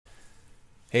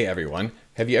Hey everyone,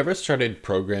 have you ever started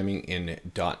programming in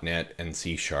 .NET and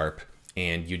C Sharp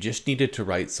and you just needed to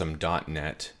write some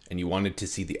 .NET and you wanted to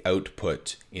see the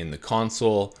output in the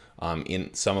console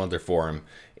in some other form,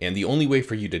 and the only way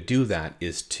for you to do that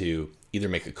is to either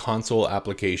make a console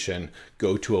application,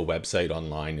 go to a website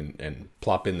online and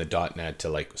plop in the .NET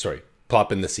to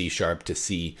plop in the C Sharp to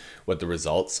see what the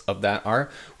results of that are?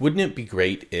 Wouldn't it be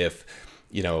great if,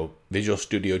 Visual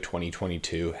Studio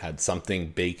 2022 had something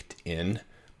baked in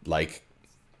like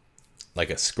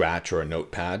a Scratch or a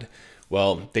Notepad?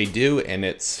 Well, they do, and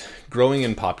it's growing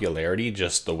in popularity,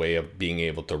 just the way of being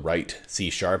able to write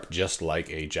C Sharp just like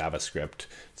a JavaScript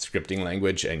scripting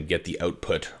language and get the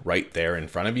output right there in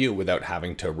front of you without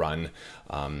having to run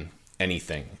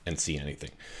anything and see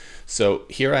anything. So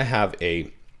here I have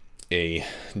a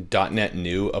 .NET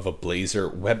new of a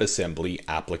Blazor WebAssembly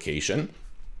application.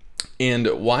 And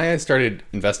why I started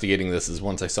investigating this is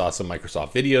once I saw some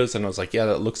Microsoft videos and I was like, yeah,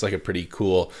 that looks like a pretty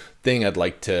cool thing. I'd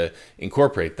like to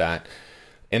incorporate that.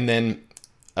 And then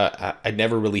I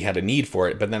never really had a need for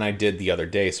it, but then I did the other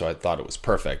day, so I thought it was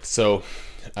perfect. So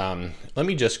let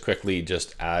me just quickly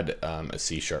add a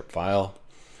C Sharp file,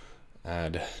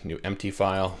 add new empty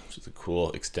file, which is a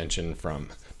cool extension from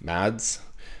MADS.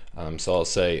 So I'll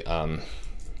say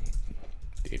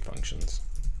date functions.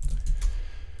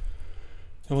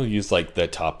 And we'll use like the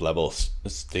top level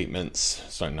statements,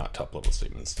 sorry, not top level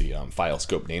statements, the file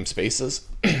scope namespaces.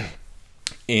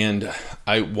 And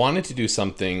I wanted to do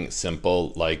something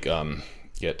simple like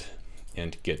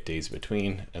get days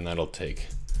between, and that'll take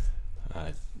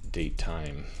date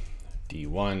time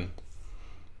D1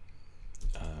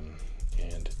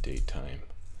 and date time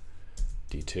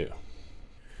D2. All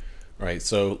right,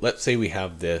 so let's say we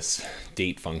have this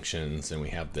date functions and we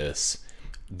have this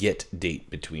get date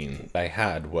between. What I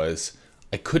had was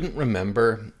I couldn't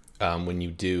remember when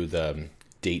you do the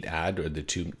date add or the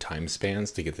two time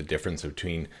spans to get the difference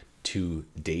between two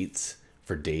dates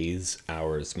for days,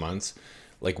 hours, months,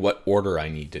 like what order I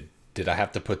needed. Did I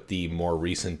have to put the more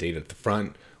recent date at the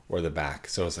front or the back?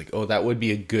 So I was like, oh, that would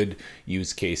be a good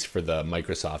use case for the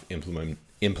Microsoft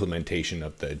implementation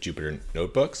of the Jupyter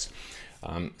notebooks.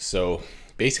 So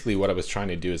basically what I was trying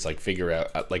to do is like figure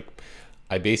out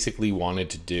I basically wanted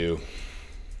to do,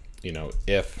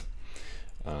 if,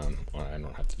 well, I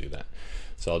don't have to do that.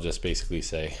 So I'll just basically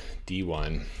say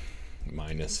D1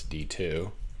 minus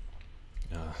D2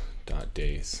 dot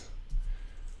days.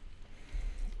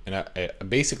 And I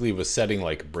basically was setting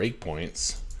like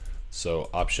breakpoints. So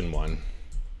option 1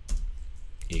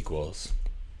 equals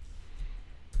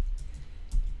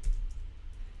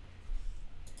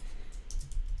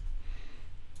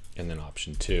and then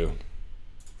option 2.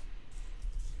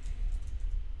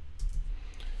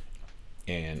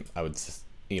 And I would,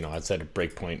 I'd set a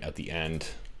breakpoint at the end,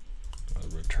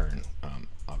 return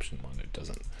option 1. It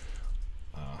doesn't,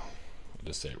 I'll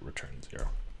just say return 0.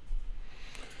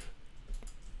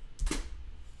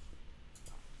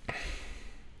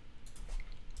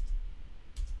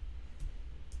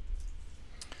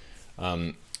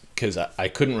 Because I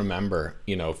couldn't remember,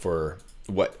 for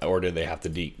what order they have to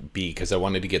be, because I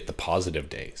wanted to get the positive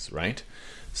days, right?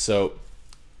 So,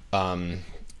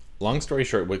 long story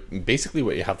short, basically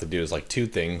what you have to do is like two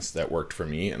things that worked for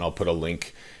me, and I'll put a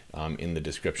link in the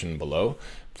description below.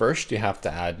 First, you have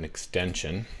to add an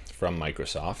extension from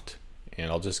Microsoft, and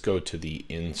I'll just go to the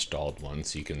installed one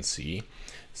so you can see.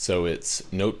 So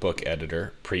it's Notebook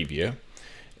Editor Preview,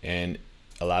 and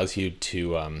allows you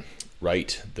to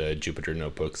write the Jupyter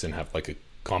notebooks and have like a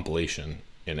compilation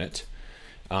in it.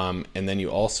 And then you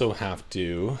also have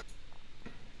to,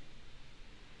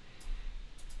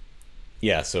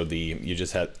 so you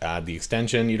just add the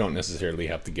extension. You don't necessarily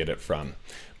have to get it from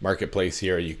Marketplace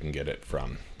here. You can get it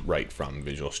right from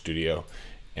Visual Studio.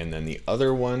 And then the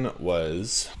other one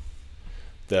was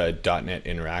the .NET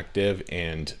Interactive.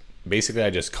 And basically I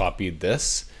just copied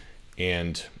this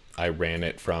and I ran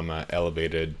it from an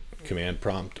elevated command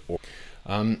prompt.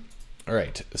 All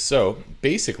right, so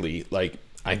basically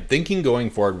I'm thinking going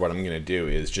forward, what I'm gonna do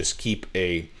is just keep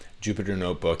a Jupyter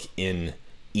notebook in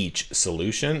each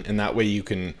solution, and that way you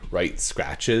can write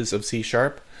scratches of C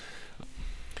Sharp.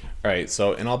 All right,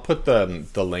 so, and I'll put the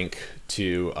link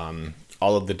to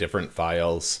all of the different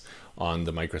files on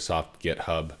the Microsoft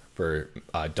GitHub for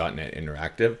 .NET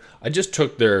Interactive. I just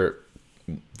took their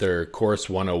course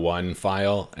 101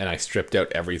 file and I stripped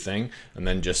out everything and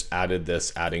then just added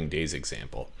this adding days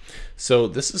example. So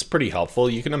this is pretty helpful.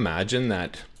 You can imagine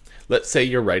that, let's say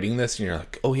you're writing this and you're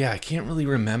like, oh yeah, I can't really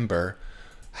remember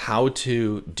how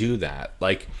to do that.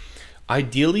 Like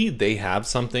ideally they have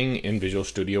something in Visual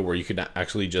Studio where you could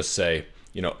actually just say,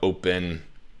 open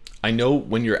I know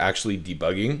when you're actually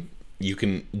debugging, you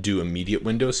can do immediate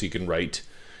window, so you can write,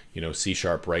 C#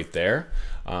 right there.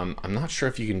 I'm not sure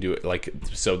if you can do it like,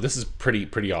 so this is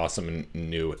pretty awesome and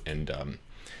new, and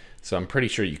so I'm pretty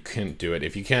sure you can do it.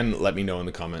 If you can, let me know in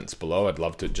the comments below. I'd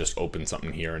love to just open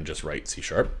something here and just write C#.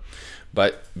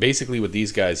 But basically with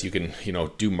these guys, you can,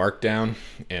 do markdown.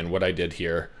 And what I did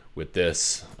here with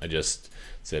this, I just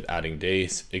said adding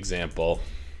days example.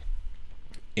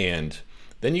 And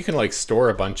then you can like store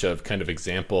a bunch of kind of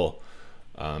example,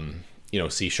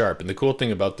 C#. And the cool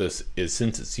thing about this is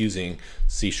since it's using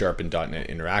C# and .NET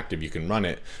Interactive, you can run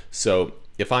it. So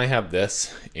if I have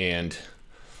this and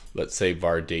let's say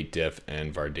var date diff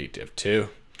and var date diff 2,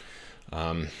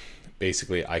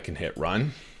 basically I can hit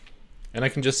run and I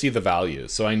can just see the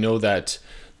values. So I know that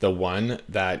the one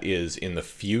that is in the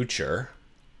future,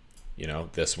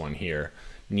 this one here,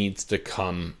 needs to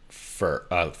come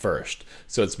first.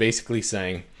 So it's basically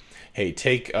saying, hey,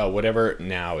 take whatever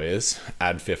now is,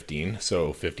 add 15,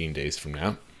 so 15 days from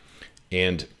now,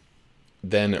 and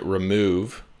then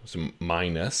remove some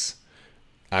minus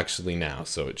actually now,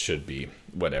 so it should be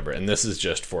whatever. And this is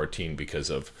just 14 because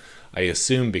of, I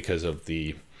assume because of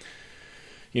the,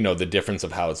 the difference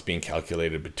of how it's being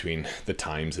calculated between the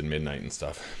times and midnight and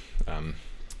stuff.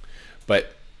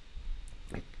 But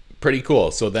pretty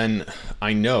cool. So then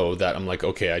I know that I'm like,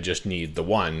 okay, I just need the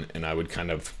one, and I would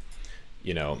kind of,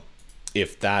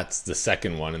 if that's the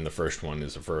second one and the first one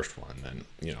is the first one, then,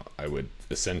 I would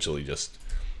essentially just,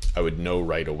 I would know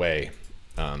right away,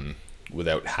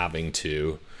 without having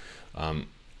to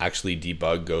actually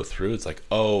debug, go through. It's like,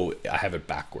 oh, I have it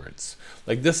backwards.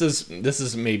 Like this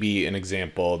is maybe an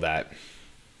example that,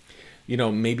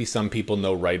 maybe some people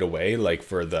know right away, like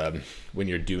for the, when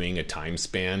you're doing a time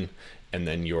span and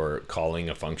then you're calling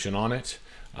a function on it.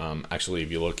 Actually,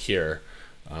 if you look here,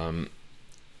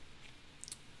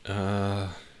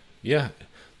 yeah,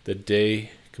 the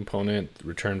day component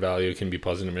return value can be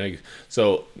positive or negative.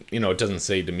 So, it doesn't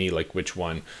say to me like which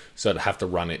one, so I'd have to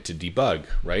run it to debug,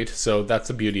 right? So that's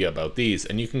the beauty about these,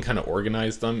 and you can kind of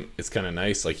organize them. It's kind of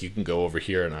nice. Like you can go over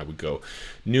here and I would go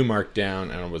new markdown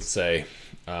and I would say,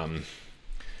 I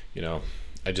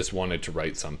just wanted to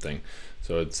write something.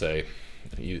 So I'd say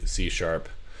C#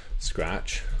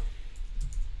 scratch,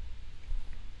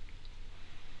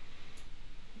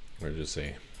 or just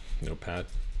say notepad.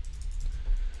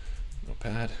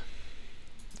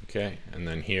 Okay, and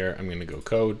then here I'm going to go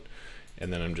code,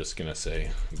 and then I'm just going to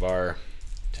say var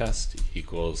test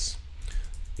equals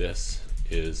this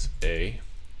is a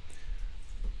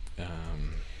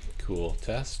cool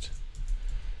test.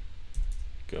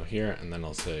 Go here, and then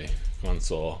I'll say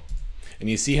console. And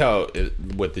you see how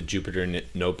with the Jupyter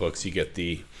notebooks you get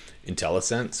the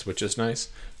IntelliSense, which is nice.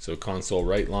 So console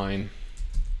write line,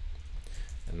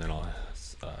 and then I'll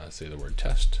say the word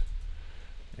test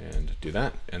and do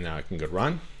that, and now I can go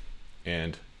run,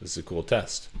 and this is a cool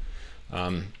test.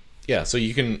 Yeah, so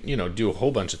you can do a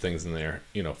whole bunch of things in there,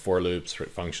 for loops, for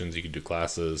functions. You can do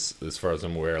classes. As far as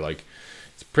I'm aware, like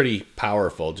it's pretty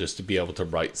powerful just to be able to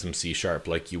write some C#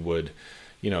 like you would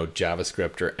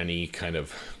JavaScript or any kind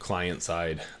of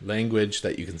client-side language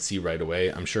that you can see right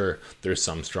away. I'm sure there's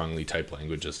some strongly typed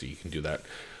languages that you can do that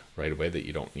right away that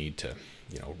you don't need to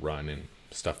run and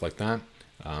stuff like that.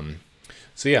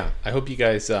 So yeah, I hope you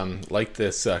guys like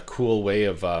this cool way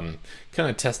of kind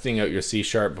of testing out your C#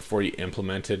 before you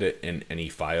implemented it in any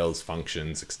files,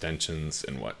 functions, extensions,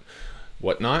 and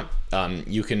whatnot.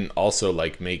 You can also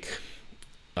like make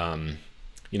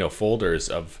folders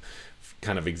of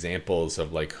kind of examples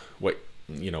of like what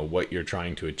you're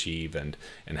trying to achieve and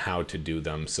how to do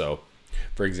them. So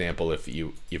for example, if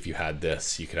you had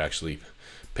this, you could actually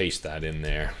paste that in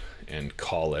there and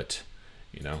call it,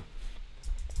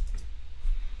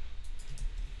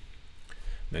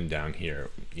 then down here,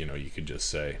 you could just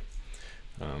say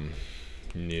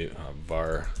new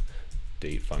var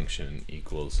date function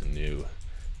equals new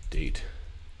date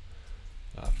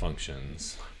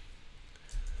functions.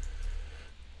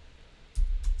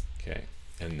 Okay,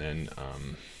 and then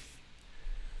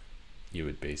you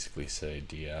would basically say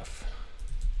df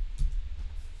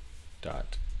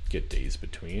dot get days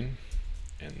between,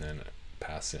 and then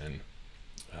pass in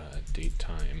date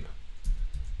time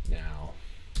now.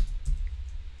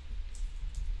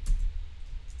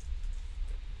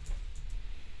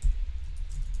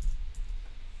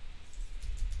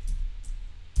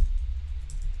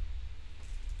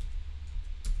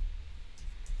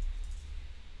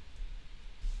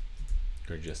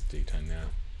 Or just date time now.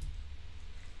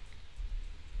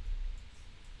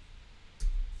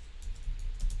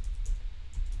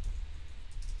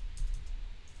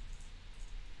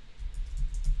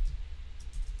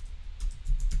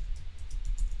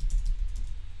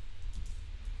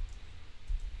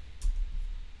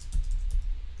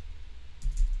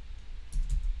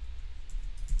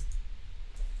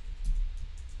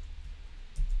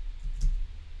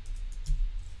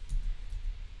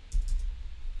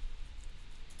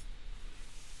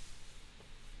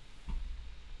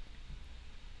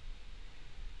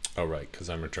 Oh, right, because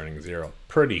I'm returning 0.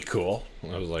 Pretty cool.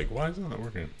 I was like, why isn't that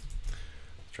working?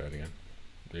 Let's try it again.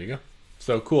 There you go.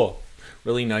 So cool.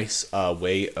 Really nice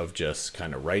way of just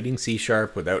kind of writing C#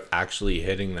 without actually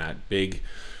hitting that big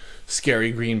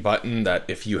scary green button that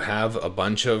if you have a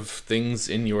bunch of things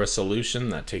in your solution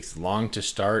that takes long to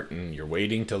start and you're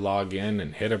waiting to log in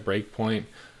and hit a breakpoint.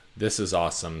 This is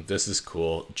awesome. This is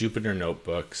cool. Jupyter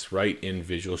Notebooks right in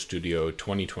Visual Studio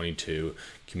 2022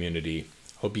 community.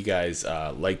 Hope you guys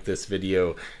like this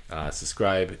video.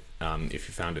 Subscribe if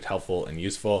you found it helpful and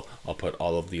useful. I'll put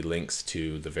all of the links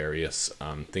to the various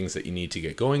things that you need to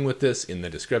get going with this in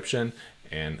the description,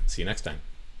 and see you next time.